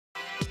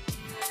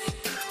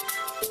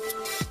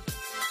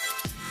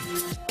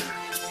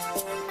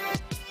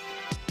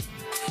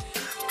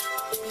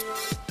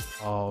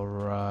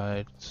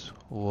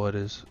What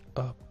is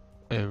up,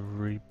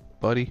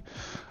 everybody?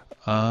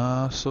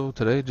 So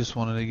today just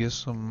wanted to get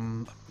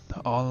some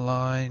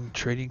online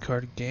trading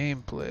card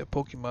gameplay,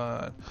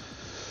 Pokemon.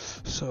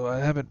 So I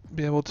haven't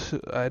been able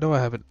to. I know I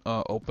haven't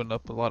opened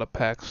up a lot of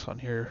packs on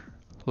here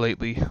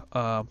lately.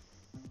 I'm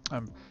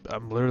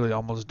literally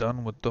almost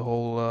done with the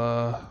whole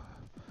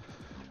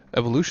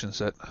evolution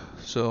set.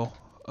 So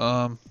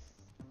um,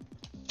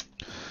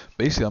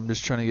 basically, I'm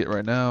just trying to get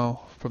right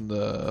now from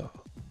the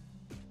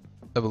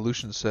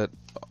evolution set.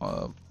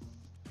 Um,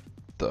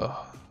 the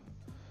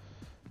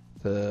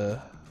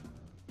the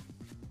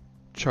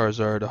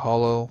Charizard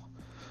Holo,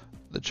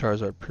 the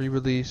Charizard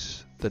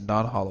pre-release, the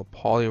non-holo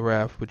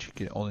Poliwrath, which you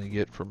can only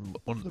get from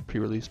one of the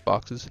pre-release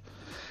boxes,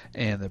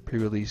 and the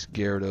pre-release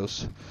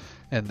Gyarados.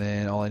 And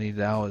then all I need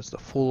now is the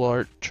full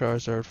art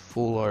Charizard,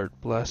 full art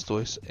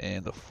Blastoise,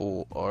 and the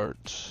full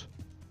art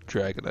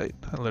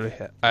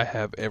Dragonite. I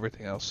have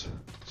everything else.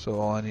 So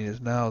all I need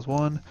is now is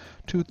 1,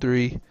 2,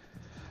 3,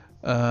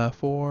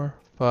 4,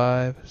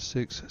 5,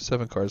 6,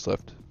 7 cards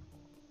left.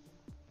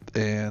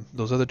 And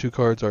those other 2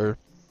 cards are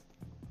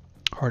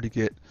hard to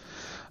get.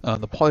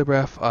 The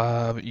Poliwrath,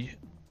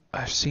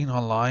 I've seen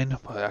online,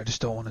 but I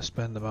just don't want to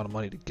spend the amount of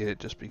money to get it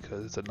just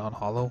because it's a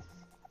non-holo.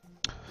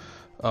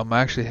 I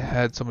actually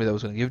had somebody that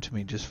was going to give it to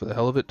me just for the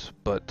hell of it,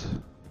 but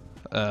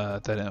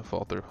that didn't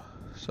fall through.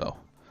 So,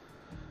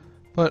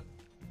 but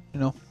you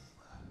know,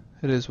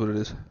 it is what it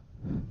is.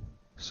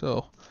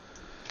 So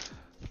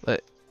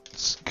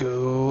let's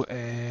go,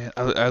 and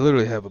I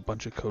literally have a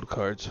bunch of code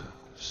cards.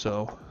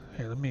 So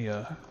here, let me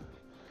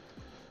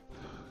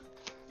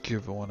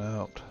give one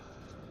out.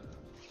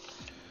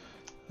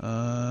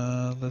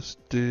 Let's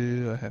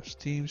do. I have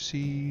Steam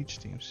Siege,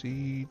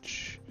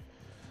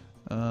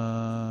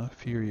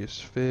 Furious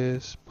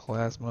Fist,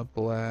 Plasma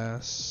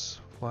Blast,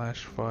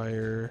 Flash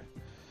Fire,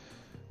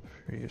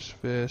 Furious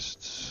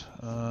Fist,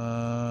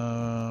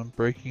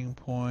 Breaking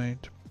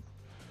Point,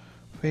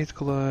 Faith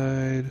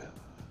Collide,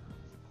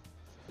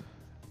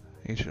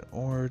 Ancient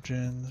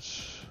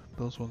Origins.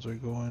 Those ones are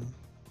going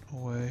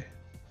away.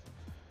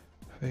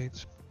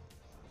 Fates.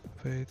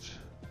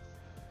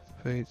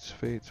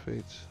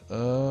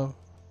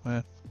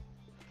 Man.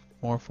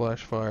 More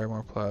Flash Fire,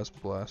 more Plasma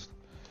Blast.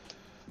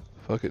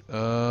 Fuck it.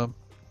 This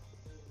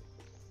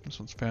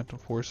one's Phantom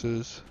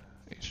Forces,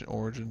 Ancient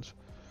Origins.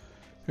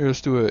 Here,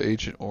 let's do a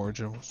Ancient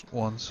Origins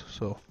ones.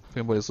 So, if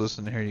anybody's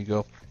listening, here you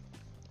go.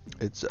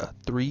 It's a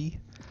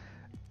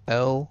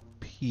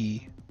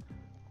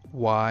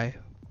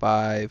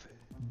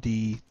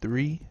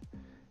 3LPY5D3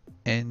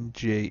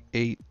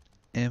 NJ8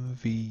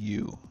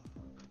 MVU.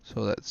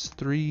 So that's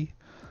 3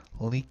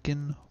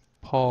 Lincoln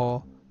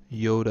Paul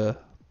Yoda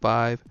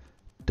 5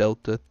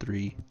 Delta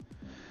 3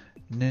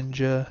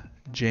 Ninja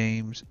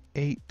James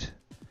 8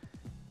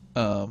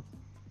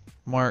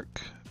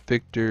 Mark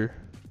Victor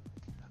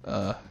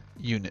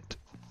unit.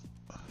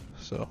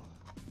 So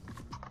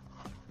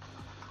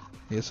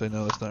yes, I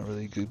know it's not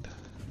really good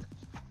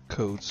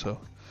code,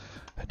 so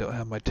I don't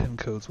have my 10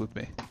 codes with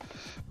me,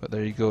 but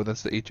there you go.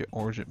 That's the Ancient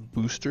Origin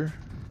booster.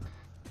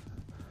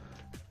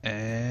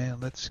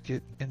 And let's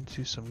get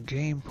into some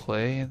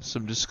gameplay and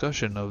some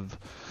discussion of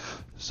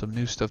some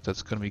new stuff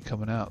that's going to be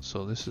coming out.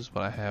 So this is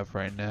what I have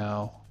right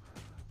now,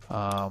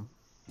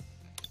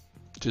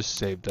 just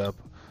saved up.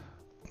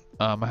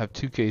 I have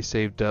 2K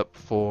saved up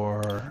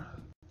for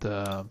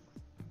the.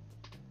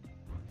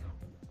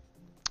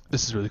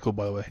 This is really cool,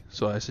 by the way.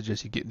 So I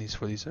suggest you getting these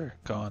before these are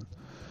gone.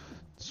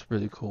 It's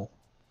really cool.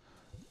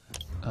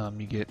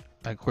 You get,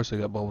 of course, I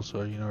got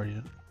Bulbasaur. You know,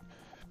 already,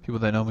 people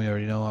that know me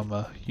already know I'm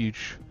a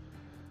huge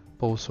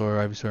Bulbasaur,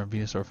 Ivysaur, and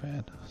Venusaur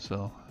fan.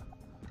 So,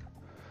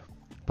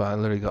 but I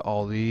literally got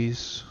all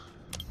these.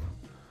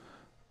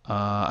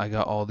 I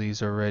got all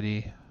these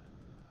already.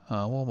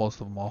 Well,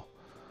 most of them all.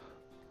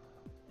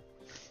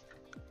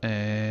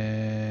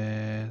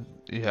 And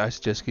yeah, I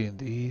suggest getting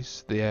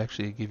these. They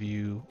actually give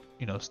you,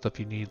 you know, stuff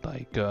you need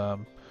like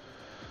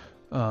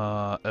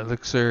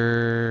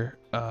elixir,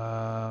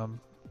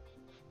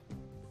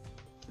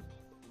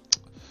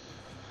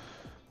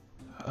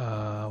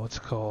 what's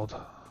it called?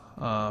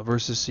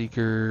 Versus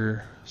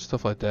Seeker,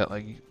 stuff like that.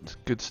 Like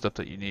good stuff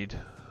that you need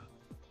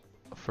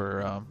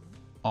for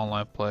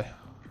online play.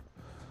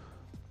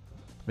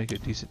 Make a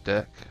decent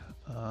deck.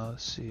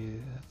 Let's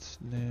see, that's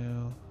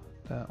new.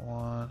 That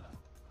one.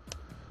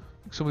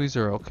 Some of these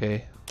are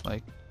okay,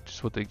 like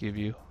just what they give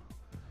you.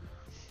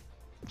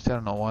 Just, I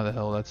don't know why the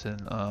hell that's in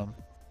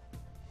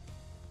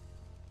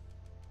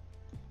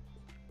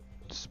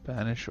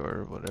Spanish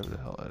or whatever the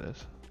hell that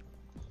is.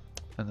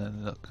 And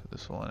then look,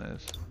 this one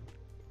is.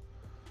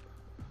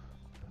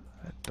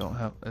 I don't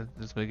have. It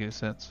doesn't make any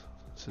sense.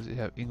 It says you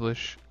have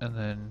English, and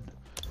then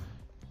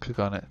click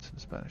on it. It's in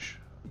Spanish.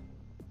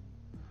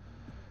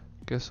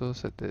 Queso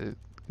se te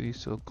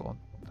hizo con.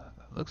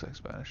 Looks like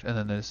Spanish, and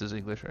then this is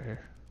English right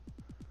here.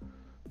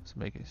 Doesn't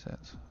make any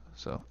sense.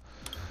 So,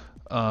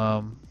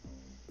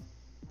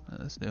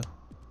 that's new.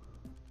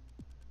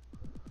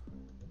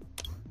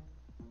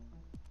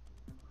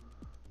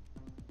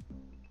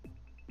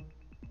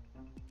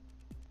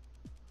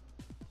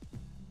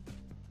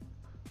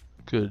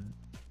 good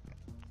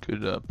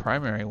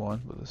primary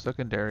one, but the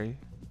secondary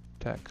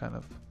attack kind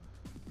of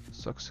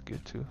sucks to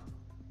get to.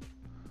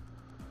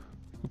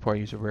 We'll probably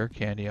use a rare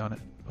candy on it,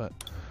 but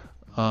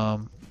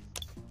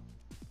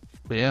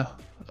yeah,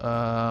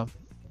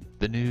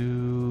 the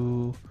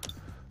new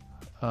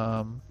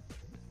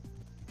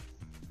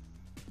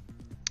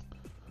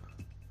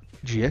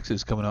GX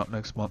is coming out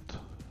next month.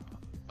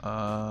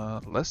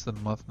 Less than a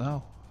month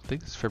now. I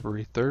think it's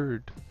February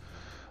 3rd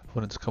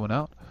when it's coming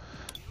out.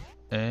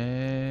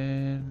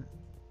 And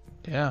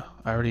yeah,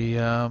 I already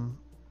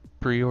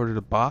pre-ordered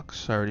a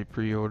box. I already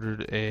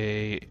pre-ordered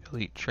a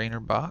Elite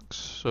Trainer box,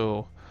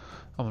 so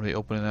I'm gonna be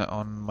opening that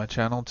on my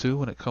channel too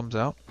when it comes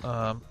out.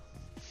 And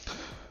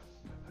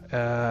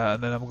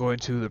then I'm going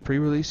to the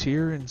pre-release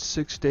here in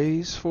 6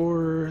 days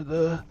for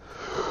the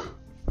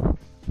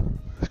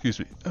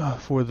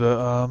for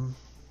the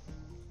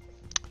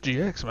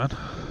GX, man.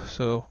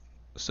 So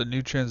it's a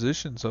new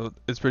transition, so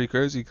it's pretty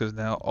crazy because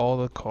now all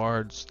the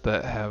cards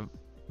that have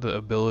the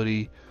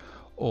ability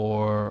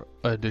or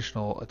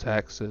additional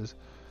attacks says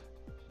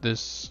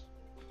this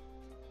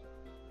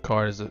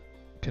card is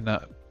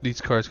these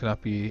cards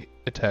cannot be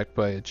attacked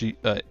by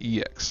a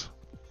EX.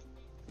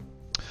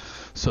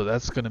 So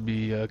that's gonna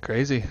be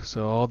crazy.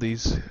 So all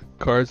these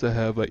cards that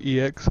have a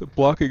EX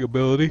blocking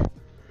ability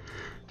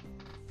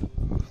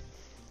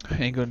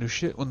ain't gonna do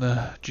shit when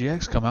the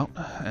GX come out,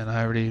 and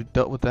I already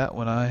dealt with that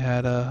when I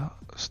had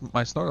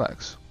my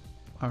Snorlax.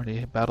 I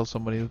already battled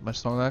somebody with my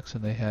Snorlax,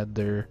 and they had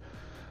their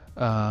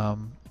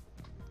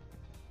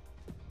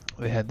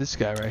they had this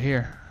guy right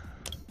here.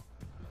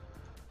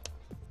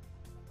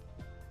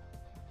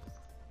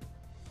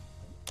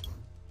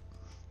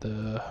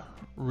 The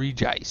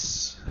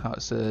Regice, how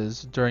it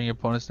says during your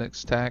opponent's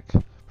next attack,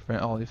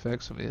 prevent all the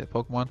effects of the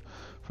Pokemon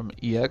from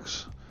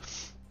EX.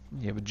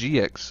 You have a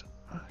GX,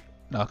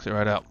 knocks it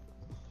right out.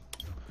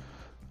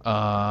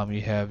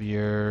 You have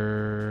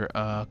your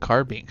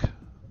Carbink,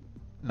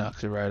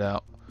 knocks it right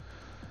out.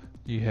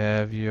 You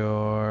have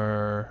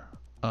your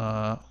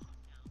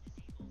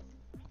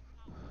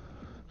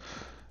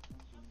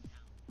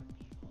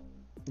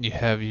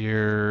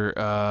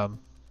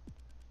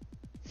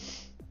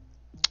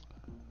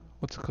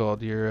what's it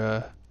called?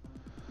 Your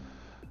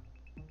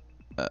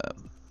I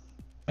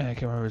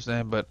can't remember his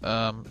name, but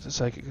it's a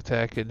psychic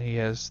attack, and he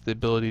has the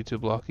ability to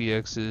block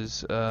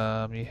EXs.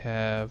 You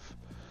have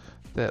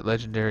that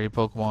legendary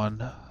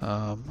Pokemon,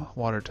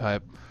 water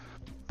type.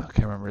 I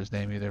can't remember his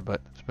name either,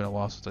 but it's been a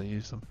while since I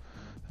used him.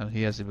 And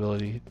he has the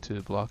ability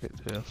to block it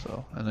too.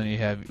 So, and then you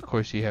have, of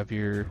course, you have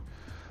your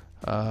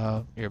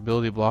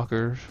ability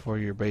blockers for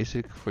your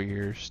basic, for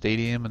your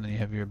stadium, and then you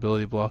have your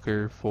ability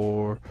blocker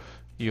for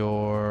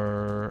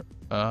your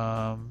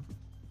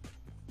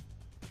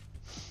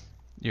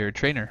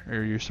trainer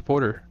or your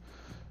supporter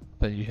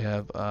that you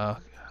have. I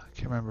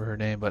can't remember her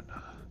name, but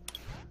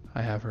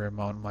I have her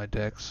on my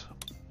decks.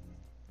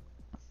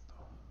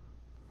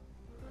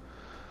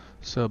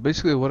 So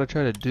basically what I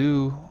try to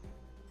do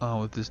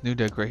with this new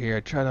deck right here, I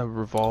try to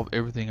revolve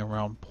everything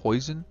around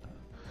poison,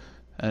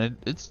 and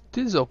it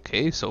is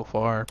okay so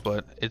far,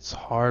 but it's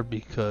hard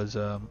because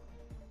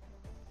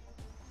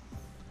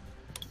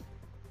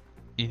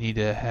you need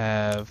to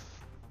have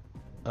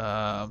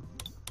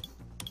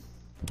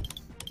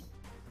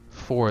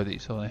 4 of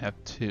these, so I only have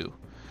 2,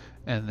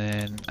 and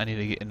then I need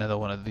to get another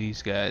one of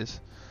these guys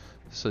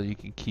so you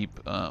can keep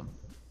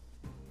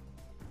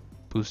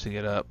boosting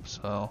it up.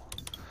 So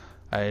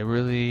I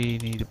really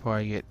need to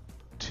probably get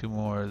 2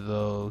 more of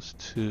those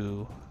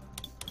too.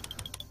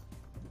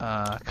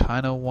 I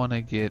kind of want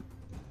to get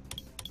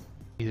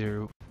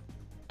either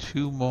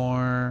 2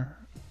 more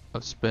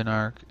of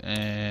Spinark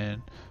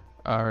and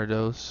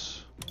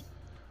Ariados,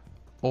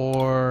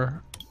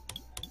 or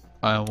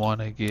I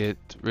want to get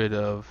rid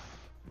of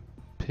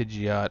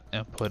Pidgeot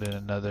and put in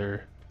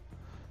another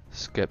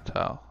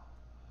Sceptile.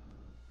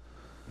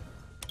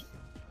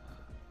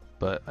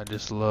 But I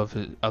just love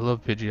it. I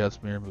love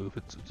Pidgeot's mirror move.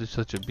 It's just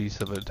such a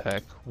beast of an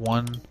attack.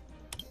 1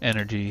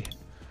 energy,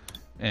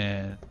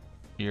 and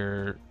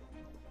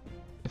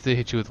if they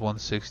hit you with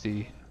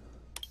 160,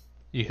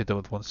 you hit them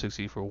with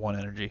 160 for 1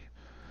 energy.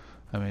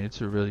 I mean,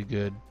 it's a really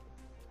good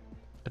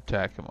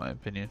attack in my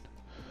opinion.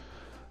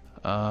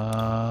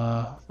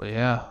 But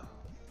yeah.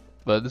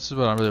 But this is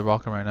what I'm really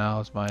rocking right now,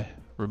 is my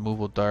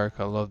removal dark.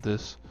 I love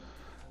this.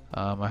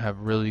 I have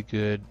really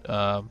good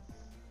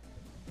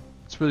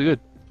it's really good.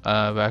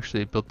 I've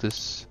actually built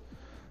this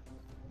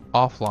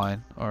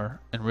offline or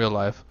in real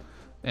life,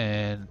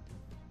 and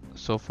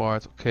so far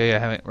it's okay. I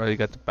haven't really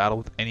got to battle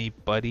with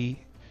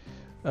anybody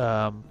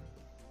in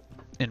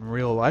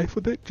real life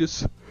with it.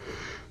 Just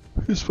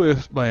play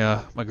with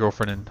my my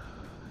girlfriend and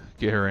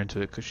get her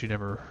into it because she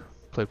never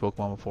played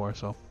Pokemon before.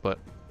 So, but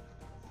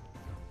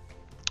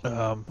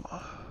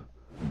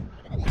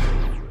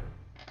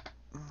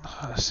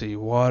let's see,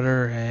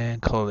 water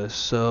and colorless.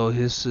 So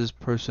this is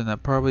person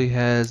that probably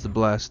has the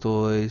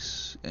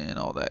Blastoise and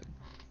all that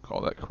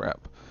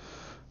crap.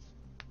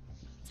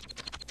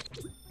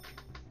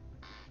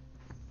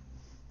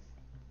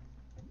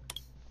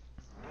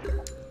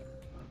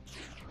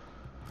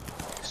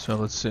 So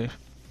let's see.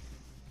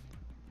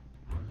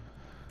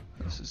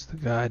 This is the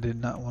guy I did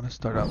not want to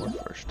start out with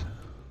first.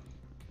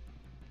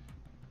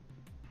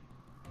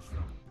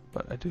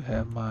 But I do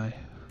have my...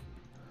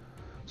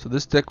 So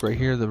this deck right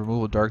here, the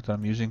removal dark that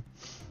I'm using,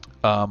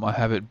 I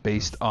have it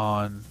based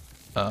on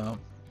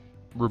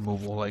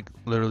removal, like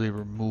literally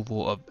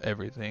removal of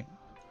everything.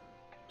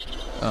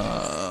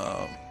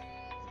 My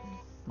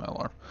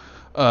alarm.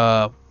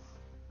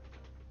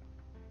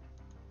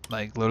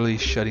 Like literally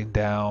shutting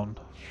down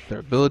their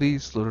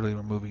abilities, literally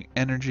removing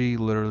energy,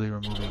 literally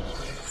removing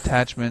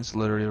attachments,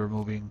 literally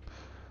removing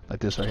like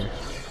this right here.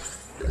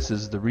 This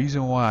is the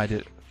reason why I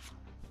did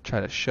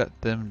try to shut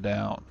them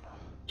down.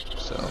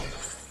 So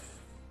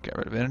get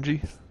rid of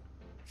energy.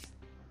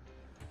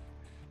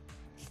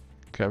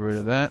 Got rid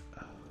of that.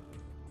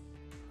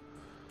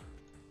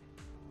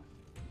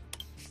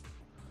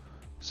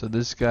 So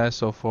this guy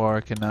so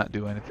far cannot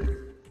do anything.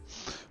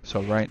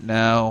 So right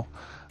now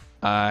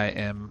I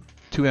am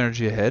 2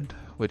 energy ahead,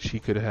 which he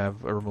could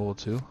have a removal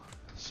too.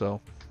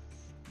 So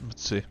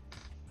let's see.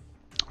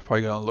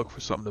 Probably gonna look for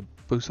something to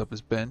boost up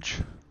his bench.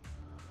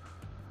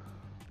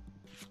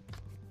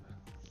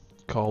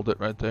 Called it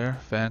right there,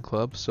 fan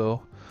club.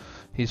 So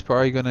he's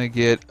probably gonna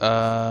get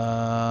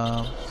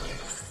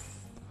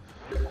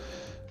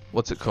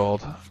what's it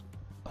called?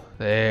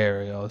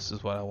 There we go. This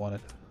is what I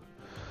wanted.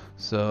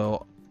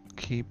 So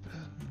keep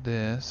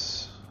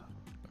this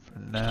for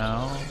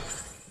now.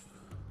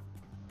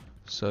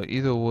 So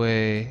either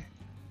way,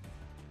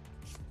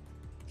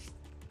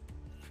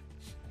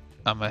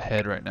 I'm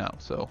ahead right now.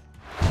 So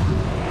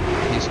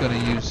he's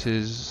gonna use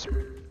his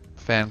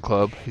fan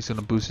club. He's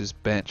gonna boost his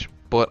bench,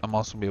 but I'm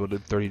also gonna be able to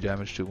do 30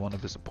 damage to one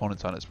of his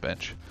opponents on his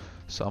bench.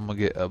 So I'm gonna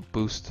get a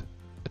boost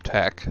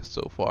attack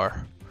so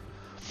far.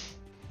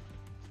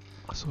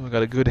 So I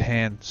got a good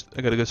hand.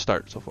 I got a good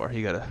start so far.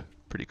 He got a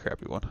pretty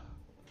crappy one.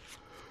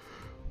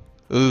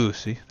 Ooh,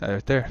 see that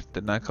right there?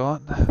 Didn't I call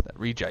it? That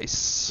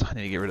Regice. I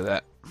need to get rid of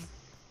that.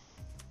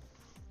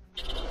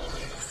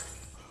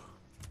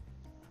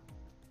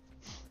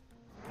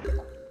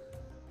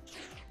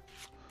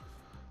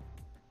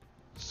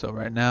 So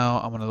right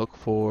now I'm gonna look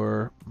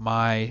for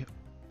my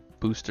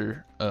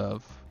booster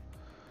of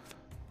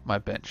my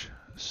bench.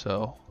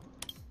 So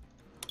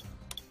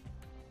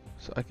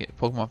I get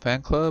Pokemon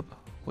Fan Club,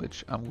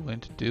 which I'm going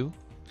to do,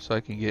 so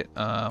I can get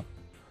my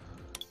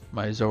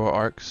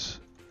Zoroarks,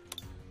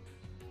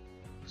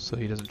 so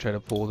he doesn't try to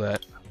pull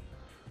that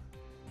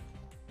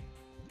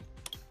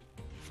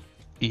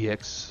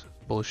EX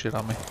bullshit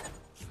on me.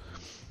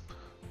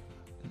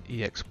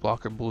 EX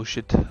blocker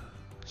bullshit.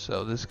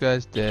 So this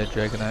guy's dead.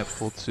 Dragonite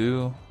pull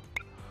 2.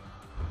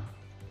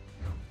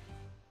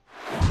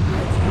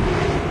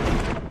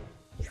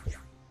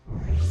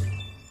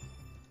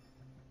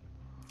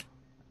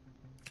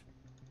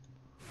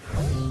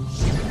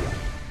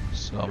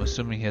 So I'm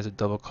assuming he has a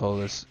double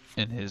colorless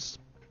in his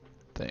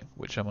thing,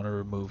 which I'm going to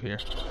remove here.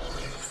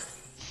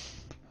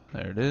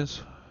 There it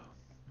is.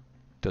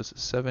 Does it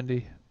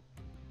 70.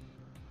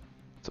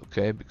 It's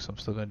okay because I'm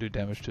still going to do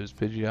damage to his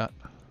Pidgeot.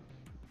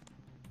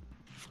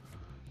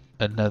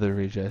 Another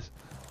Regice.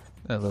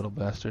 That little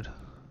bastard.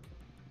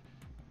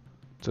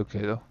 It's okay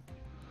though.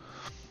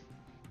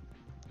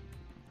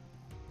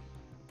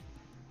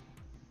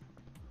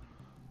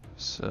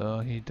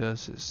 So he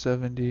does his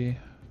 70.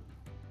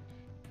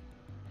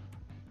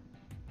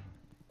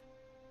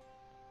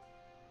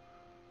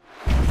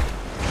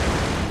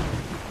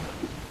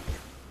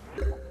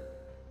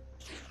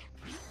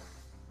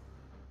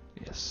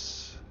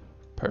 Yes.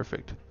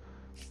 Perfect.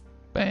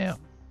 Bam.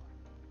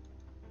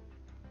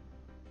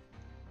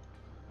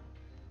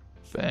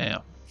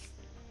 Bam.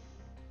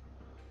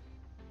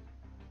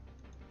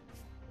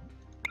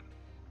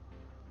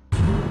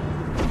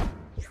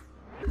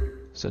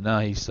 So now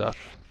he's stuck.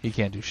 He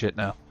can't do shit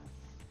now.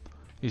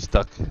 He's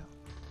stuck.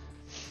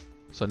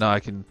 So now I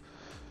can...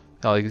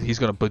 he's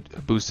gonna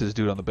boost his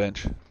dude on the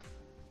bench.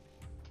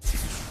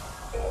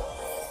 If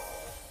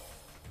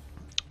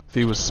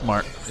he was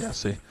smart. Yeah,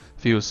 see.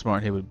 If he was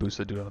smart, he would boost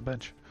the dude on the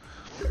bench.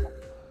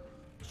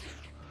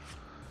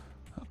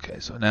 Okay,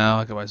 so now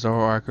I got my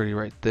Zoroark already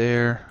right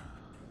there.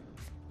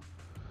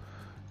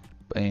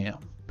 Bam,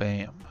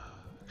 bam.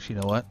 Actually,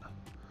 you know what?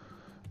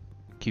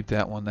 Keep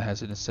that one that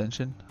has an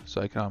ascension,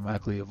 so I can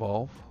automatically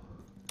evolve.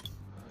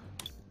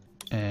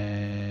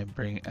 And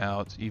bring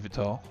out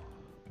Evital.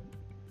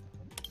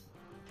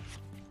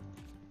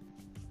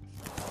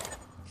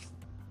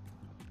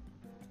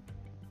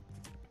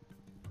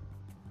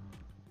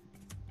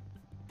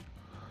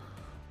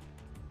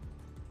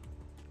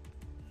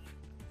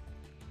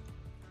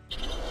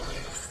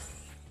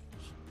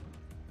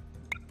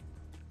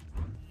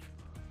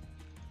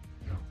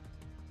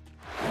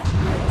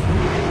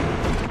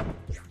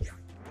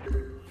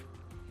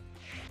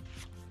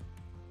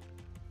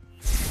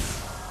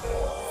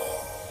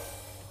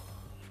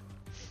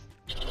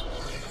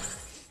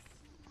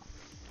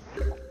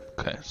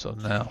 Okay, so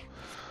now,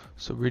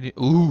 really,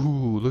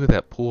 ooh, look at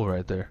that pool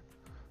right there.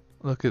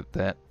 Look at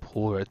that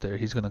pool right there.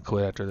 He's gonna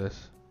quit after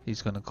this.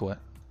 He's gonna quit.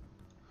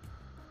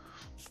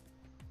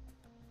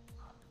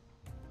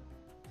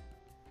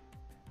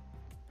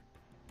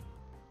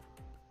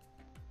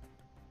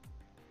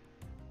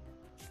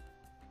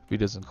 he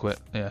doesn't quit.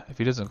 Yeah, if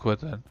he doesn't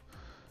quit, then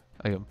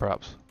I give him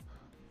props.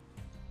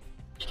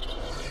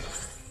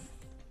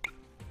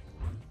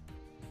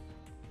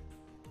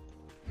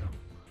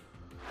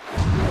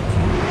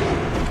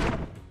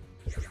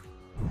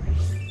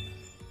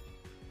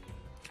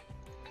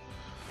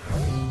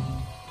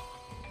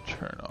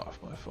 Turn off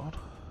my phone.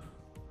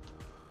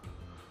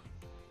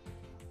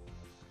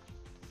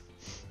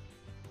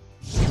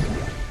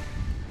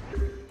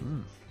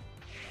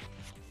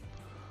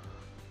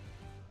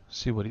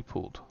 See what he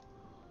pulled.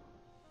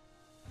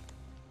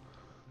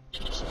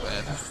 That's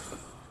bad.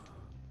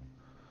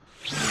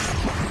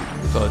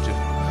 Told you.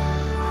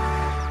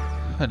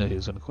 I knew he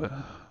was gonna quit.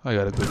 I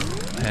got a good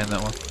hand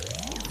that one.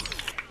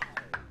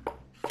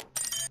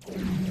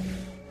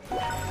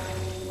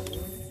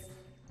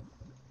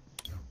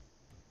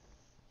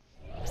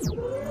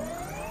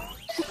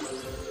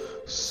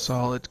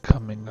 Solid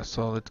coming, a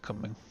solid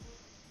coming.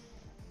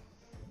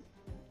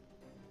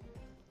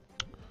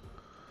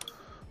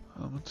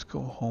 Let's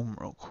go home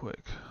real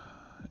quick.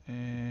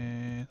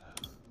 And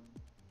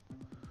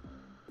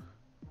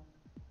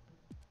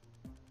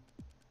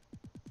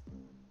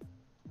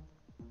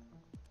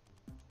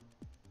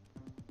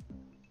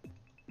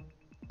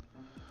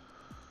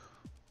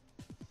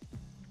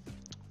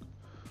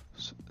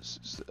so this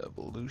is the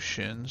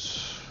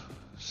evolutions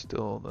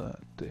still that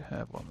they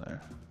have on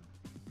there.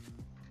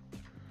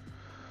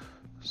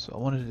 So I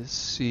wanted to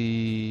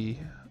see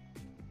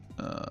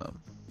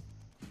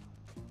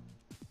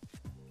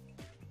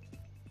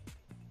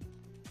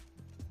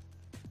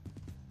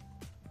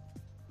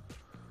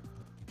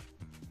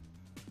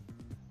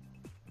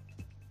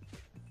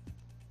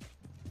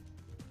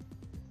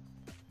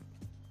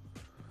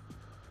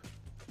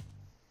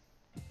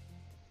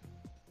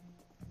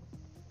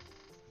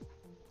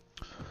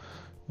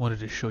wanted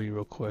to show you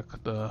real quick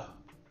the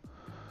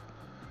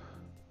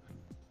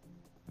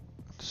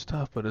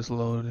stuff, but it's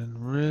loading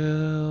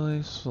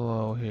really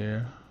slow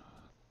here.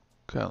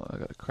 I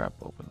got a crap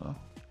open though.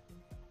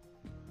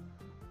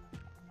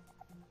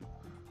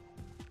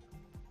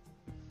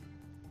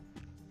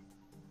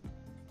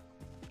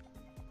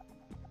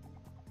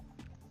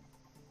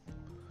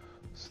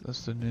 So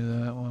that's the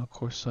new that one. Of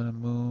course, Sun and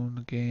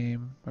Moon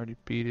game. Already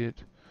beat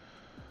it.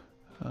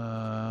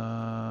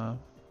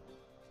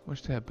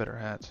 Wish they had better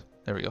hats.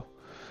 There we go.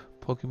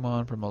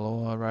 Pokemon from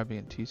Aloha arriving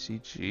in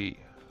TCG.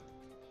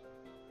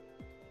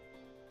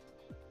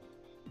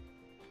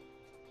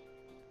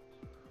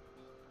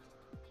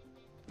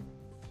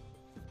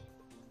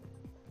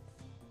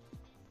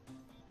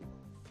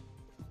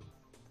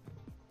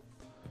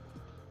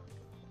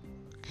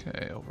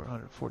 Okay, over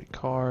 140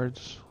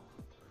 cards.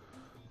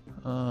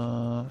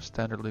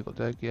 Standard legal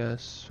deck,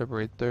 yes.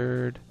 February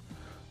 3rd.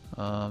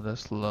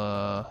 That's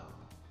Luna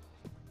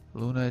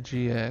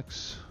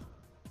GX.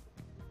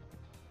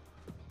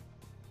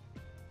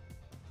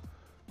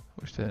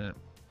 Wish they didn't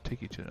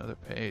take you to another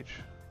page.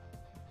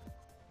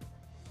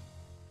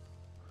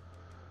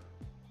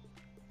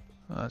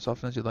 As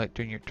often as you like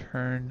during your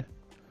turn,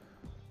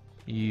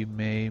 you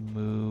may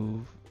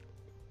move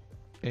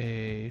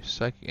a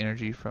psychic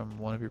energy from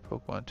one of your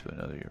Pokemon to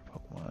another of your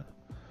Pokemon.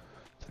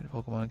 So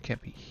your Pokemon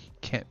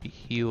can't be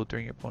healed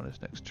during your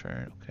opponent's next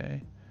turn.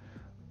 Okay.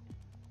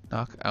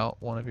 Knock out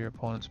one of your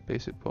opponent's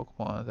basic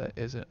Pokemon that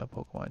isn't a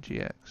Pokemon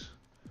GX.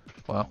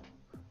 Wow.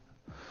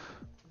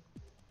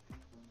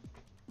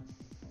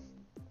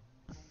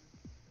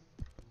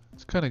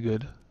 It's kind of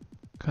good,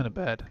 kind of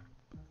bad.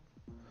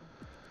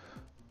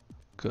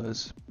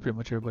 Because pretty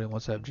much everybody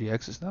wants to have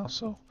GXs now,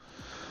 so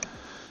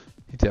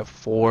you need to have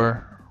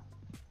 4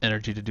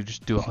 energy to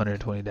just do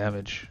 120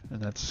 damage,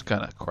 and that's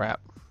kind of crap.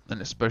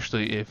 And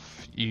especially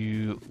if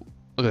you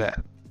look at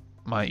that,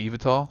 my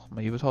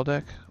Evital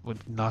deck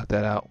would knock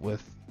that out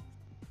with.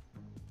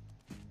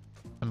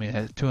 I mean, it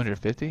has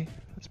 250.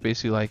 It's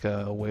basically like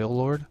a Whale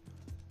Lord,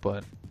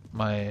 but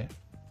my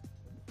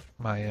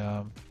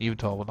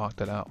Evital will knock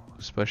that out.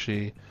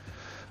 Especially,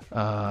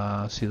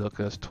 see, look,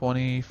 that's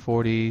 20,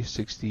 40,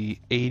 60,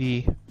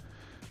 80,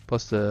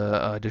 plus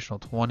the additional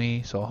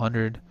 20, so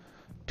 100,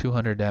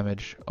 200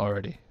 damage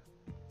already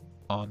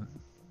on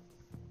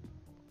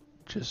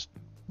just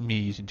me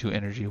using 2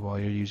 energy while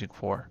you're using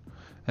 4.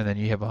 And then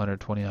you have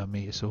 120 on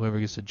me, so whoever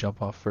gets to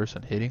jump off first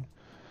on hitting,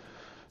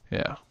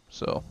 yeah,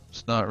 so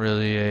it's not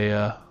really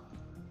a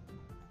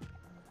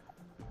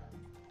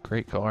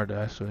great card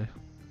actually.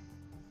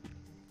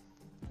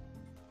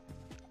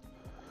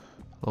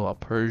 Little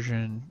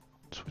Persian,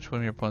 switch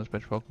one of your opponent's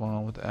bench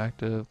Pokemon with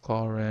active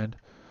Claw Rend.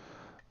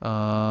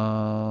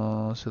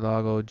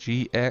 Silago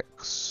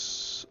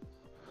GX.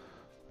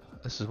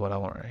 This is what I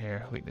want right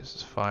here. Weakness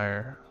is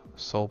fire.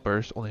 Soul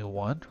Burst, only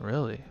 1?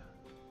 Really?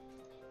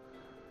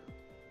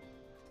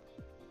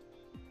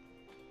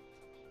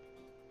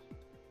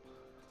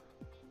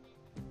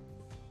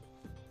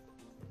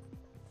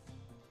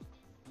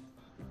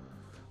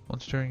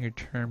 Once during your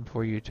turn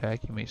before you attack,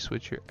 you may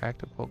switch your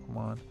active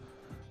Pokemon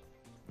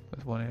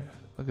with one.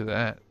 Look at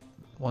that.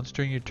 Once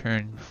during your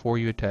turn before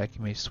you attack,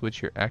 you may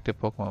switch your active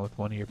Pokemon with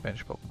one of your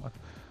bench Pokemon.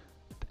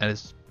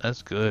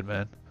 That's good,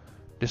 man.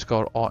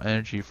 Discard all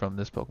energy from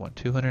this Pokemon.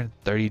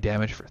 230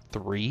 damage for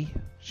 3?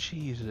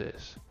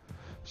 Jesus.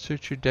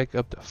 Search your deck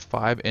up to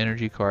 5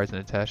 energy cards and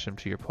attach them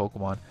to your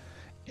Pokemon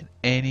in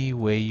any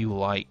way you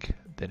like.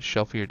 Then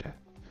shuffle your deck.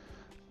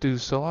 Dude,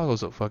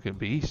 Solago's a fucking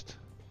beast.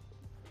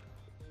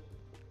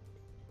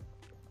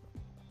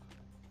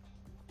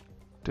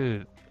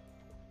 Dude.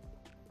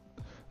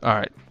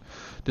 Alright.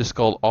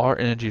 Discard all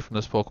energy from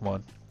this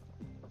Pokemon.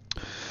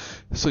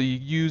 So you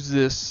use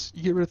this,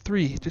 you get rid of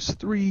 3, just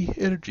 3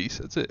 energies,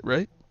 that's it,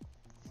 right?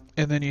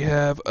 And then you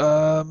have,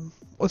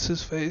 what's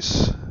his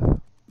face?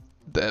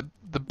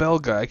 The bell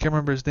guy, I can't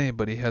remember his name,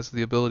 but he has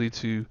the ability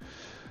to,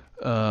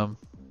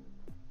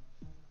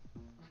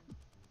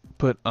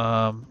 put,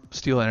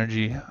 steal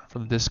energy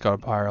from the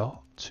discard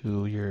pile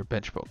to your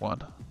bench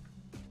Pokemon.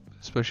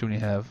 Especially when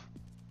you have,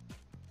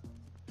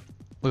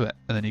 look at that,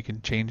 and then you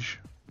can change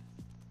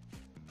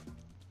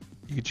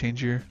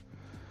your,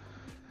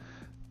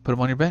 put them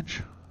on your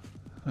bench.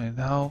 I mean,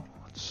 now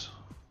it's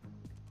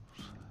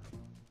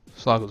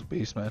Sloggo's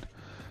beast, man.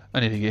 I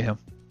need to get him.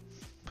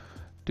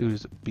 Dude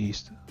is a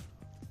beast.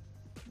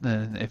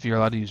 Then if you're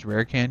allowed to use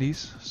rare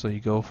candies, so you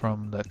go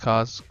from the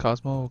Cos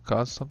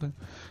something,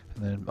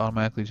 and then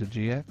automatically to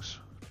GX.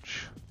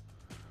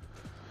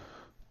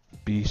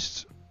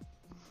 Beast.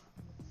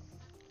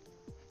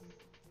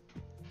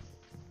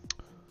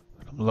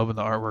 I'm loving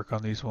the artwork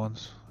on these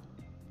ones.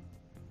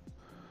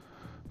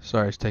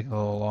 Sorry it's taking a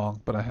little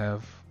long, but I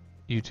have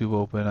YouTube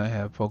open, I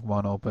have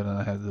Pokemon open, and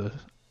I have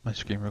my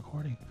screen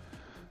recording.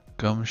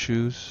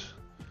 Gumshoes.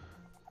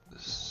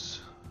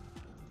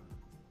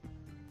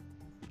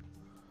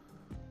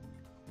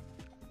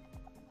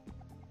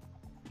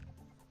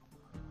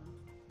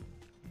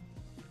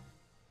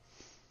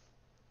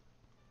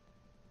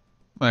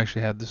 I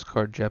actually have this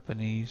card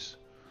Japanese.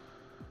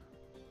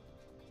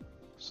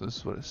 So this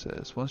is what it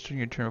says. Once during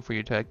your turn before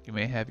you attack, you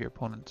may have your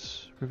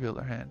opponents reveal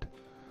their hand.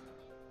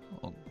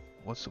 Well,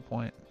 what's the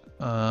point?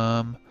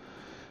 Headbutt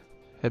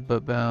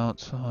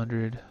bounce,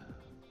 100.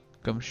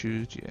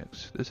 Gumshoes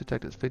GX. This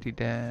attack does 50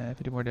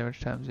 more damage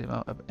times the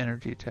amount of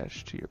energy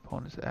attached to your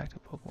opponent's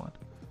active Pokemon.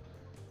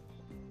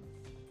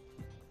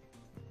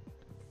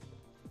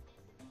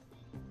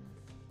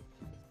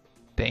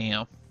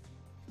 Damn.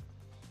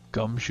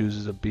 Gumshoes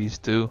is a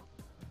beast too.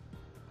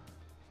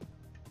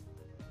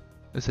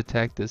 This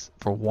attack does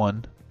for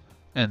 1,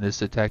 and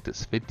this attack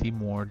does 50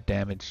 more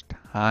damage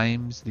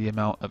times the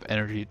amount of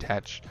energy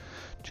attached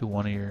to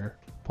one of your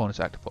opponent's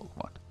active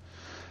Pokemon.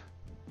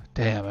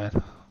 Damn,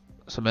 man.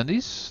 So man,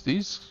 these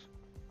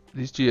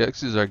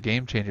GXs are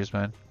game changers,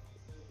 man.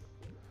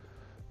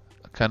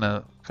 I kind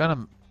of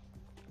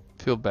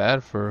feel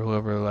bad for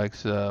whoever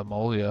likes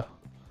Molia.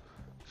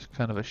 It's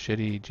kind of a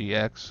shitty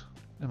GX,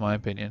 in my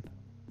opinion,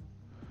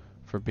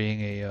 for being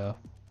the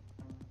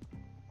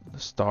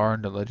star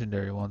and the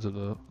legendary ones of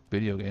the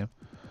video game.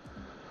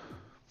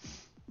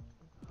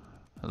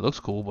 It looks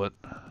cool, but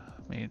I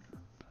mean,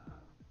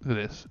 look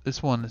at this.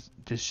 This one is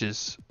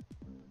just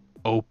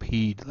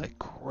OP'd like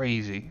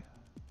crazy.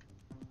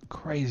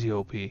 Crazy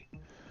OP.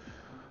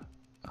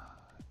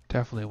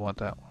 Definitely want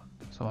that one.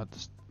 So I'll have to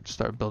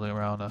start building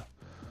around you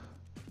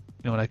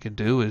know what I can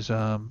do is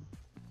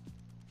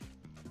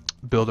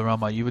build around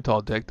my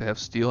Yveltal deck to have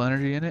steel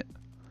energy in it.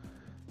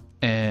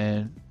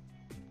 And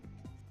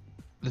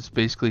it's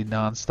basically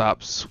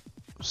non-stop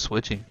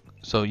switching.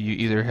 So you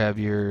either have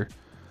your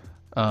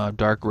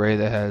Dark Ray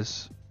that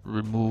has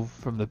removed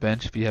from the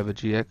bench if you have a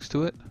GX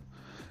to it,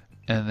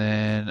 and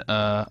then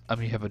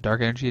you have a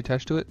Dark Energy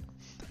attached to it,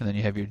 and then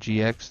you have your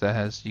GX that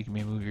has you can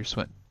remove your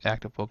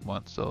active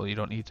Pokemon, so you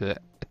don't need to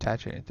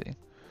attach anything.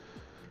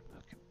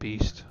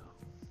 Beast.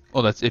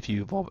 Oh, that's if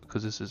you evolve it,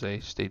 because this is a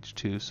stage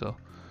 2. So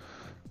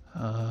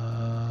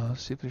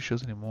let's see if it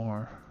shows any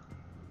more.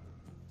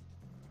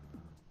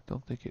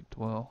 Don't think it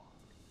will.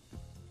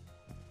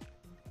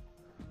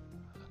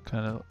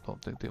 Kind of don't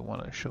think they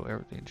want to show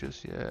everything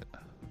just yet.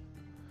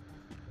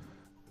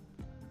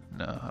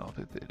 No, I don't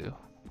think they do.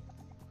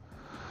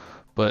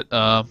 But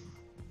here,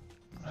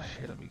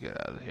 let me get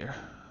out of here.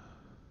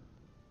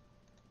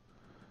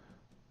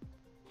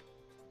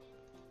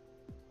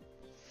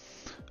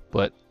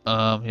 But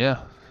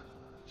yeah.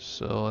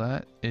 So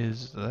that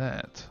is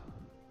that.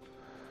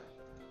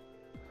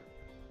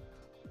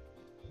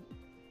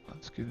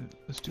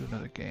 Let's do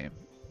another game.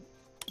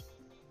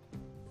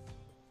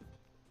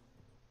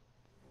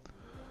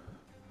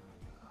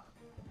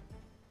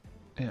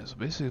 Yeah, so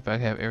basically if I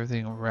have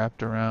everything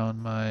wrapped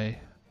around my...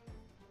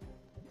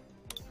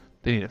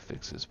 They need to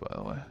fix this, by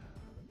the way.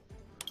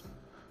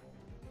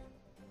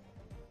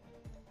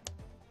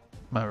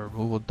 My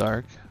removal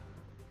dark.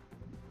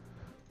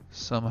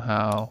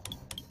 Somehow...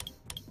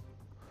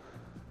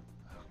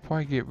 I'll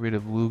probably get rid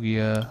of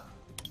Lugia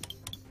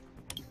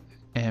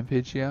and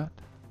Pidgeot,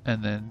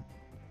 and then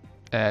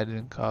add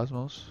in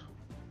Cosmos.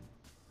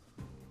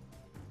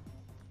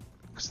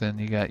 Because then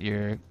you got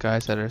your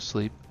guys that are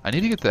asleep. I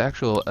need to get the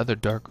actual other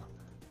Dark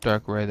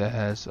Ray that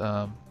has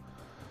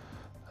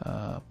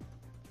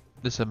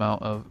this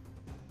amount of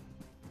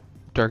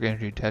dark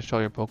energy attached to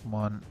all your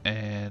Pokemon,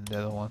 and and the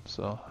other one,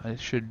 so I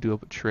should do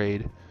up a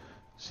trade.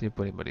 See if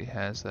anybody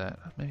has that.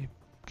 Maybe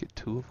get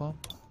 2 of them.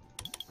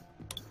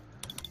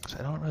 Cause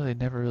I don't really,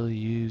 never really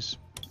use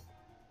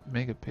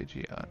Mega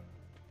Pidgeot.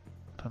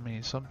 I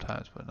mean,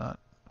 sometimes, but not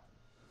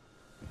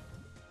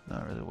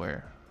really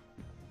where.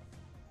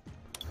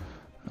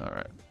 All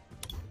right.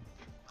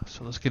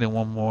 So let's get in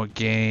one more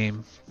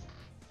game,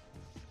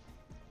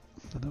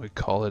 and then we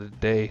call it a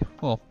day.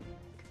 Well,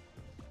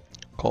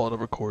 call it a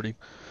recording.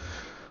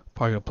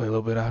 Probably gonna play a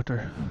little bit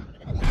after.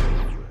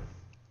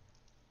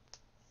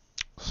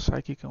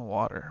 Psychic and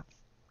water.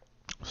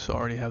 So I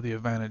already have the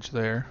advantage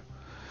there.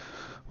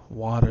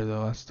 Water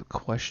though, that's the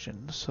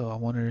question. So I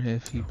wonder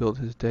if he built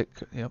his deck,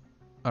 yep,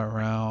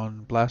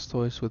 around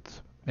Blastoise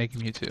with Mega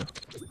Mewtwo.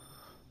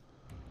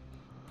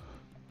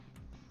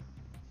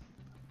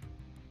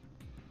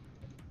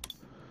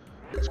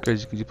 It's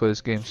crazy because you play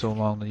this game so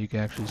long that you can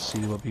actually see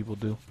what people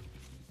do.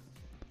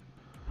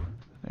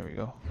 There we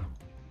go.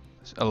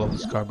 I love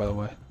this card, by the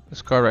way.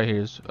 This card right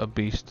here is a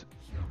beast.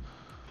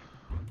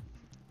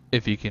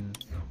 If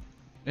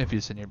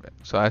it's in your bag.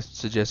 So I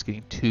suggest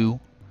getting 2.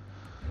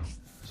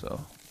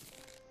 So.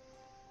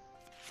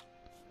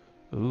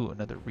 Ooh,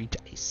 another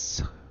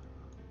redice.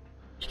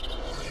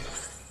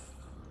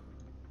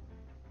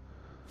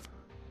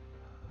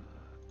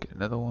 Get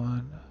another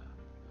one.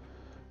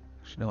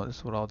 Actually, you know what? This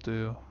is what I'll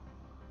do.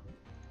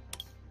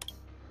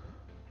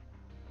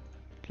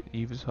 Get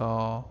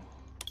Evital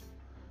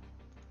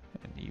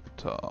and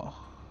Evital.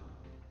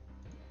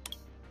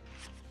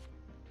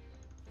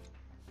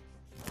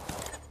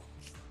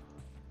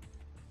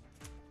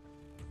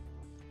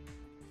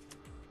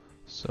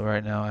 So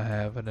right now I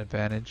have an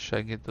advantage.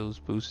 I get those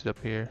boosted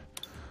up here.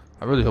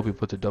 I really hope you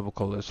put the double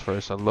colors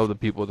first. I love the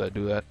people that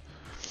do that.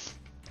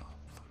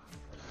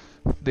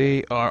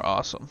 They are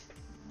awesome.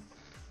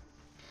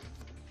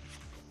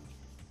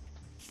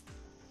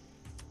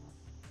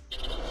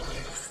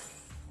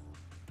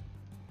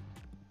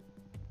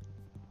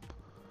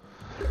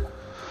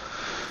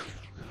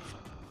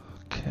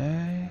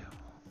 Okay.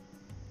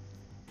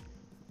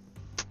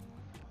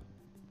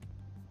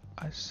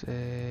 I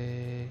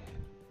say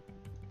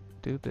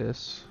do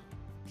this.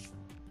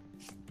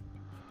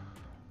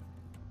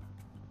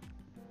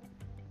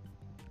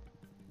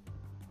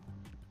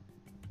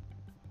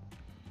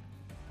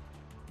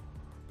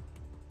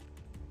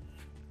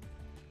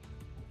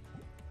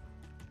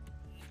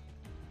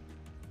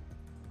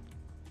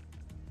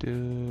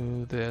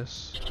 Do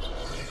this,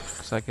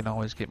 because I can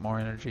always get more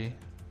energy.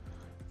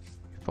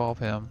 Evolve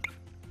him.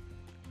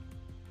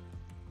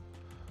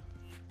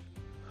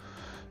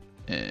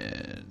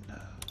 And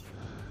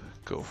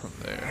go from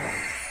there.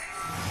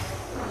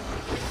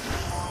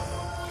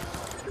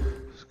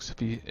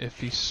 If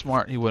he's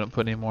smart, he wouldn't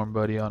put any more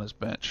Buddy on his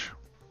bench.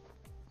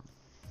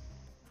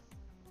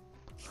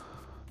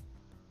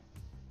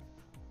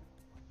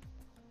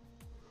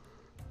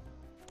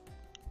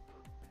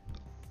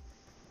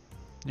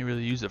 You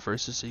really use it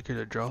first, so you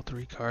could draw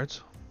 3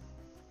 cards.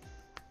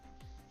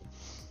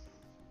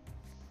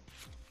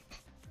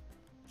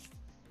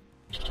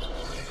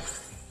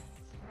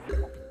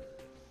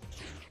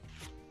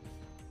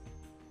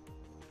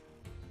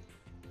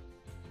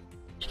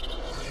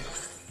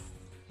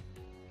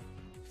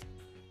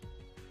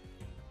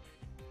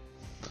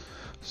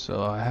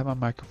 So I have my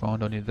microphone,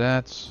 don't need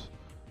that.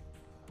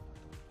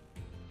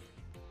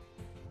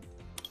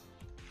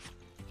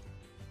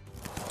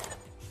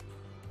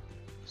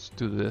 Let's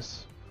do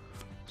this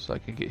so I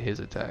can get his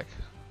attack.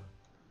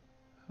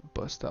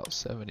 Bust out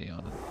 70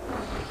 on it.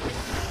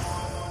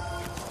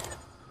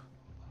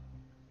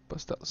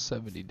 Bust out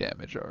 70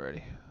 damage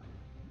already.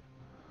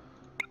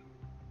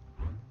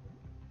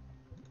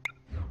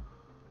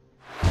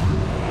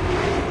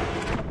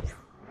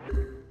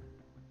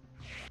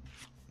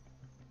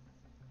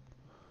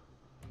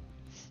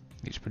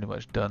 He's pretty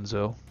much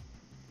donezo.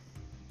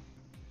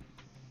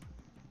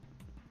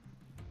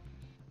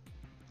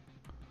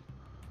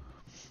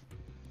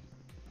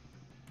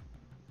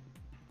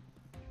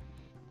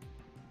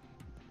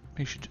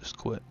 He should just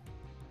quit.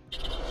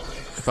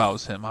 If I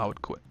was him, I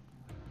would quit.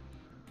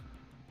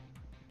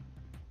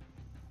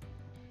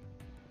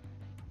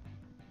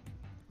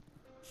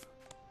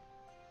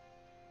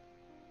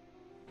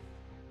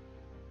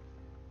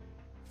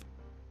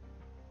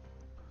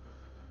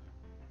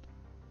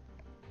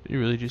 Did he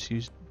really just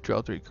use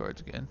draw 3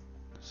 cards again?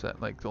 Is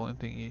that like the only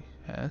thing he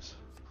has?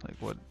 Like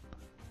what?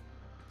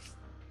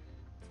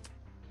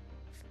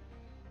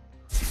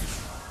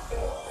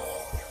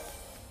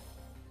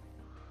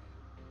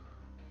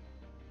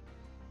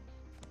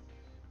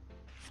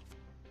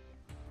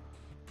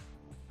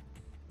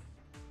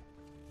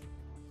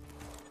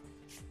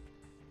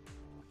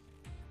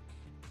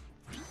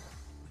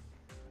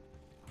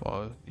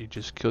 Well, you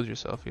just killed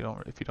yourself if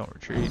you don't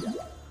retreat.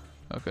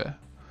 Okay.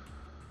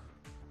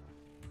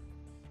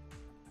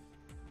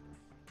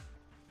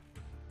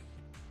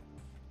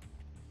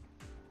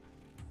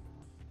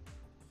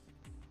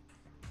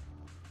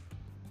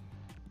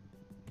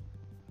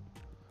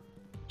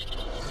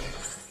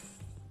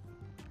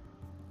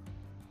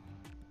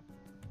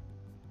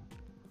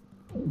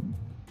 I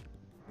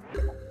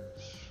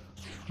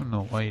don't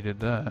know why you did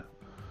that.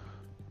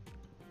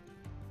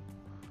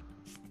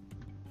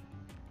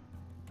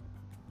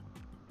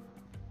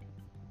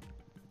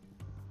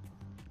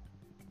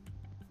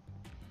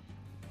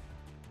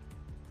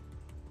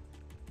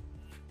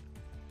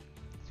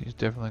 He's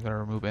definitely going to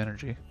remove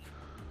energy.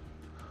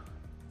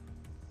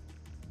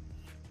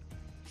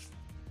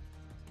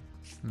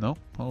 Nope.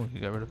 Oh, you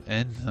got rid of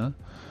N,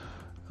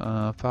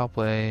 huh? Foul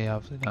play,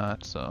 obviously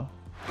not, so.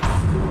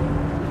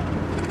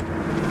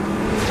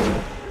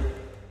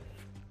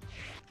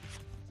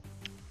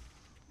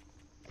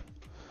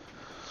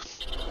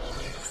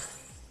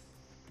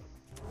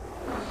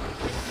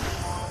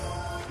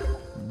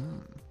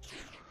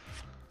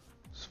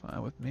 It's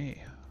fine with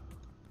me.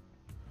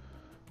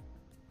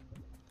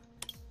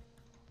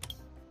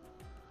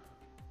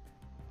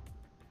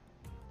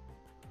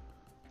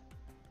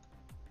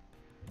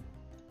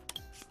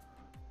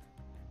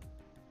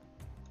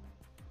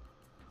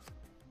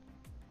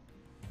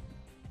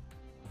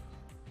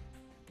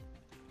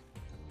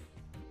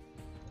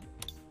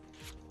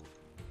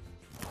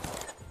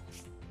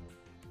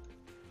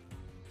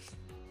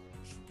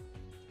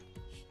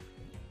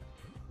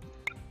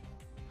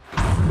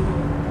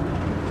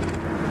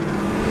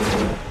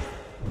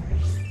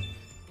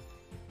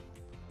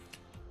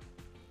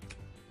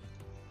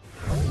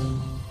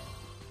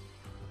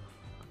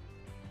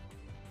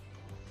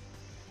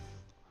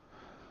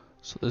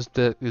 So this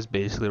deck is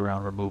basically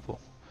around removal.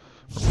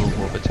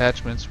 Removal of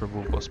attachments,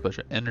 removal of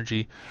special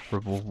energy,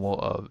 removal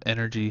of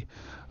energy,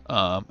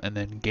 and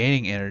then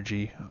gaining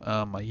energy.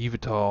 My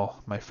Yveltal,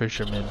 my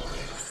Fisherman,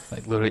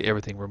 like literally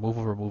everything.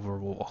 Removal, removal,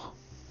 removal.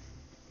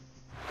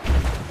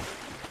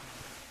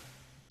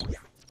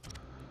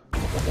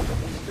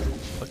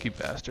 Lucky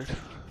bastard.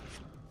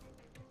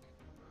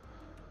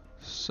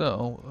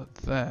 So, with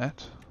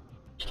that...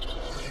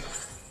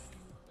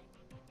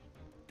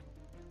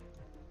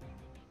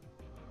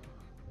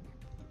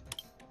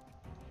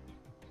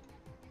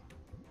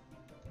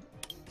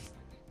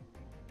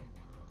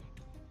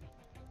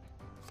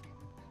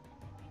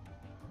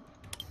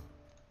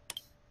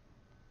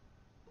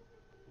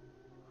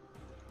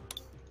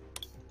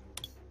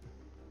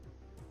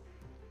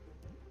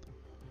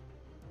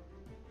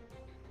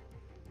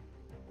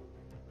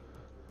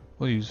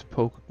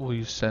 We'll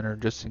use center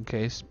just in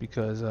case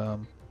because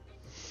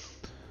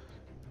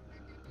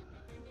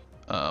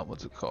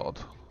what's it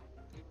called?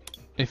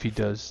 If he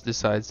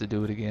decides to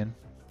do it again,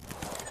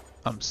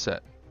 I'm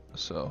set.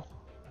 So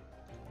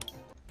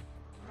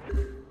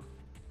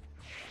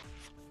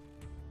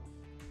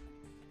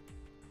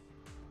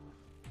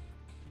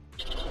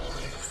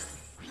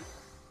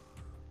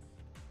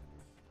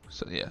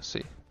yeah,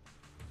 see.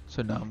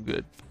 So now I'm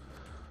good.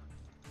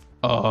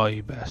 Oh,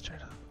 you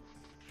bastard.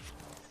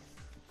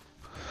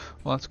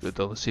 Well, that's good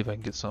though. Let's see if I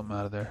can get something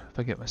out of there. If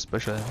I get my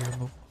special energy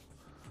removal.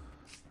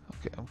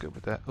 Okay, I'm good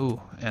with that.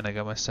 Ooh, and I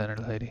got my center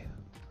lady.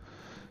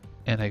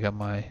 And I got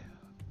my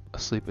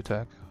asleep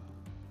attack.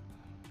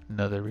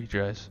 Another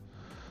redress.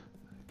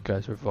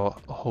 Guys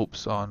revolt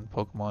hopes on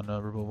Pokemon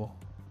removal.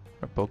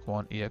 Or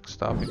Pokemon EX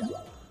stopping.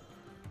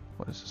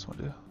 What does this one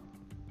do?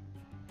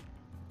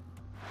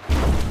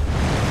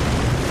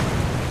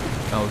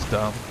 That was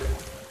dumb.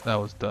 That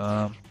was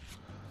dumb.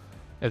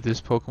 If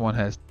this Pokemon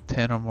has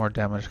 10 or more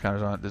damage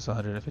counters on it, there's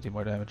 150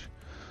 more damage.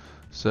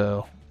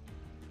 So...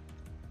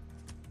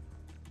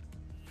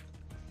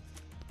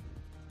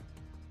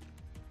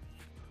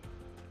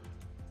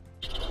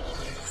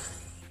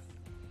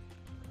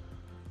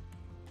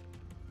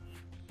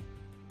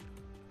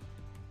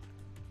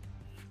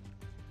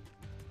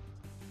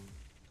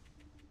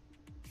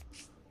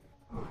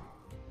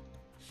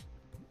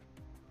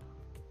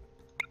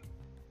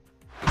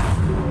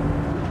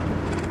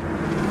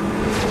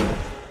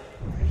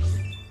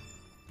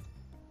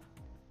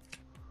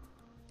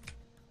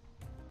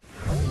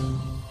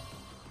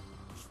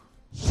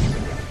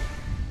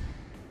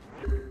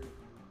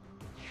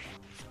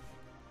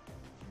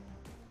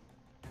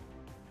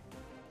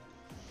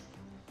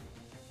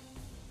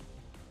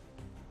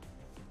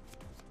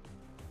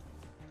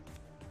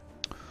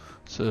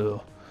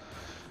 So,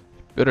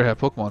 better have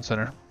Pokemon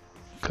Center,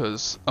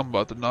 because I'm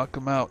about to knock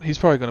him out. He's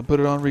probably going to put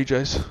it on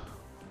Rejace.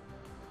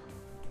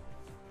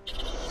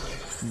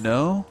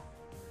 No?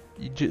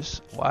 You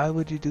just, why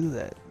would you do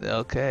that?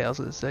 Okay, I was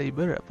going to say, you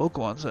better have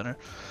Pokemon Center.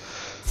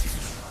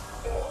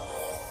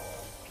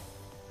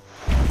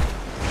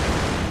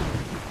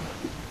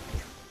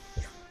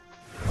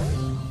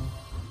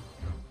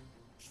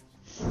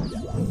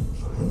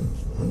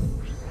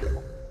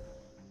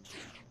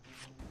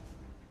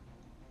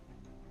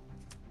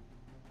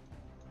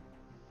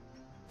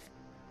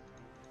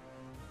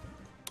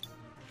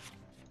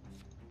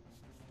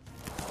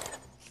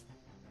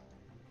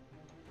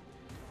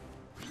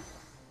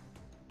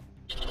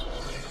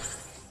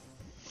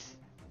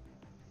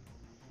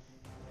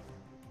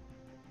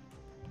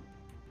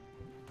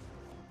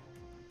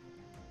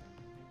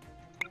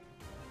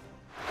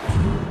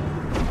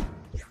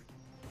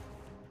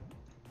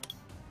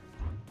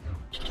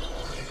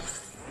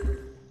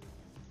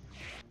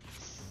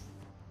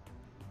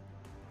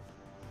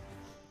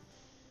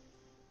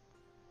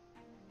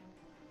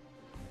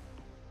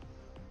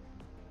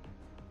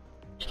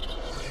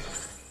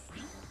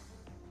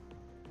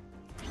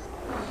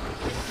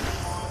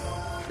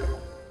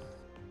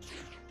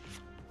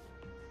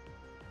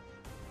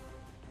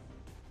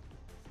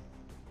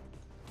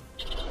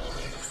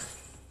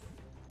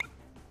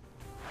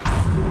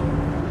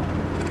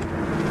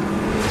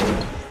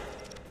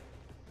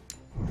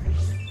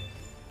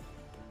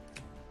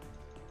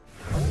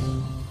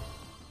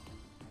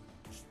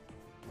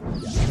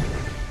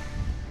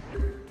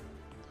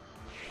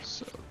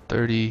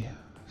 30,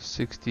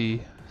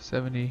 60,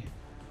 70,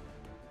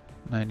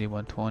 90,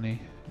 120.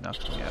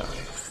 Knocks me out.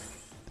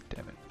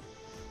 Damn it.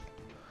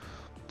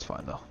 It's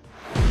fine though.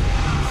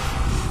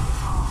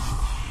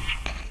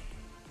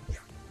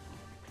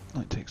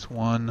 Only takes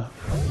one.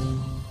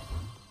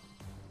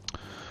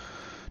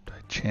 Do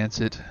I chance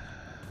it?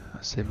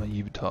 I save my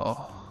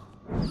Yveltal.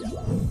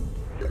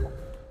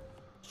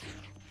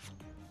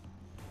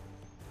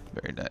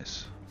 Very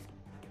nice.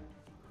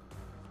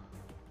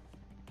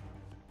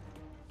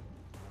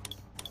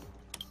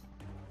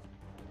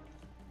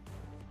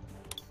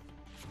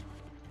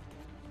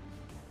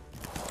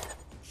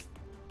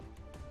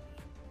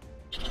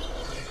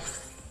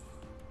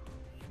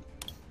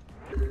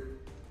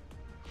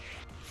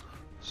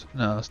 So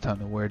now it's time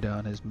to wear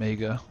down his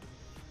Mega.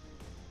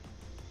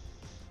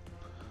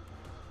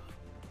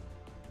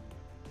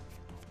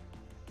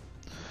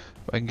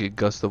 If I can get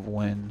Gust of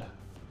Wind,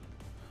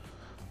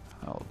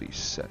 I'll be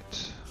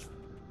set.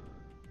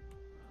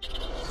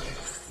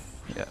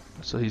 Yeah,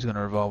 so he's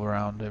gonna revolve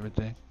around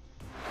everything.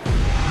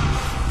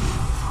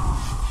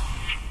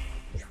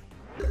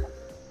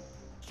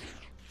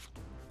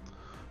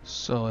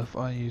 So if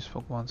I use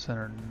Pokemon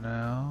Center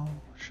now,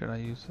 should I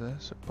use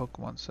this or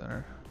Pokemon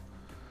Center?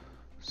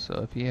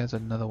 So if he has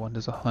another one,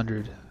 there's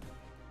 100.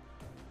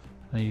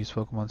 I use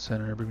Pokemon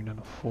Center, bring me down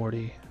to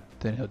 40.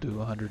 Then he'll do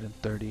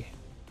 130.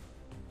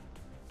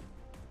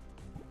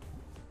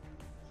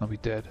 I'll be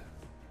dead.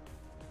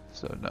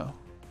 So no.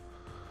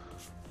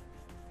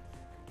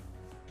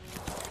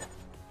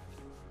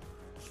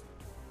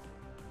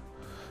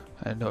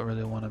 I don't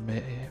really want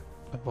to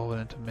evolve it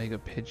into Mega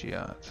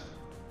Pidgeot.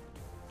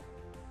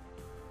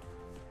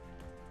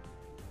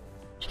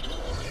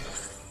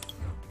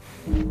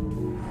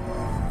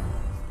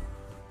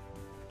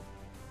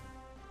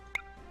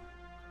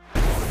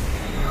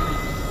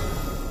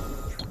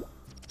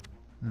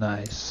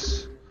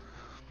 Nice.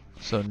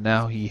 So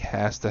now he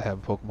has to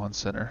have Pokemon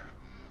Center,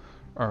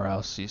 or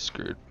else he's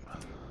screwed.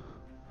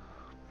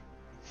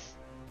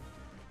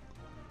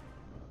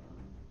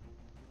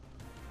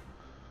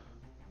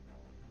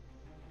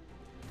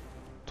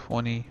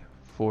 $20,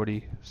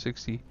 $40,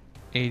 $60,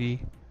 $80,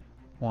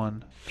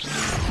 $1.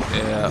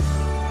 Yeah.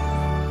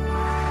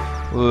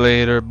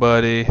 Later,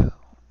 buddy.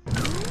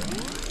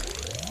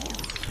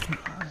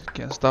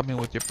 Can't stop me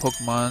with your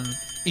Pokemon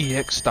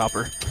EX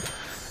stopper.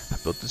 I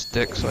built this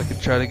deck so I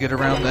could try to get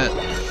around that.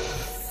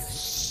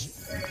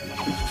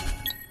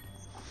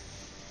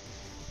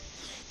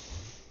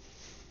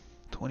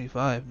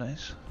 $25,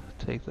 nice.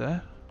 Take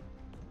that.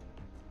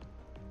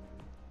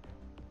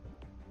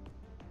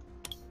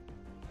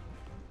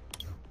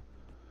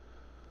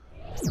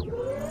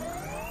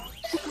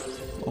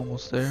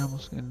 Almost there,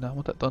 almost getting down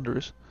with that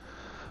Thunderous.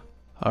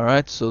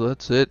 Alright, so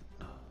that's it.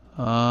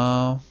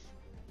 Some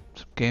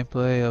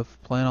gameplay of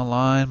playing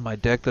online, my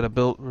deck that I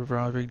built,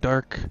 Revolving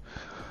Dark,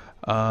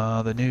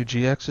 the new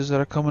GXs that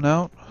are coming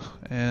out,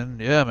 and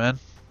yeah, man,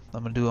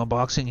 I'm gonna do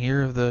unboxing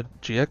here of the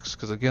GX,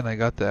 because again, I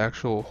got the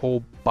actual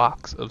whole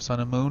box of Sun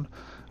and Moon.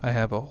 I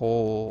have a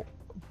whole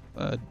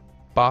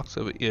box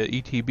of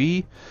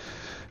ETB,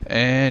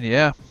 and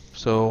yeah,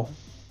 so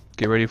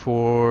get ready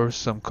for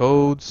some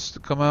codes to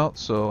come out.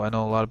 So I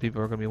know a lot of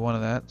people are gonna be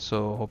wanting that,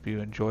 so hope you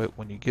enjoy it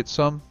when you get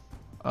some.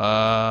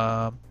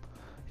 Yeah,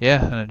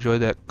 and enjoy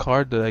that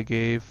card that I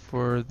gave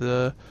for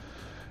the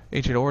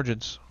Ancient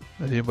Origins.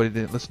 Anybody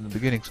didn't listen to the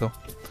beginning, so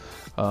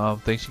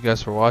thanks you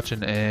guys for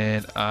watching,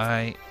 and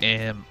I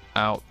am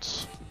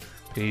out.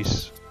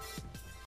 Peace.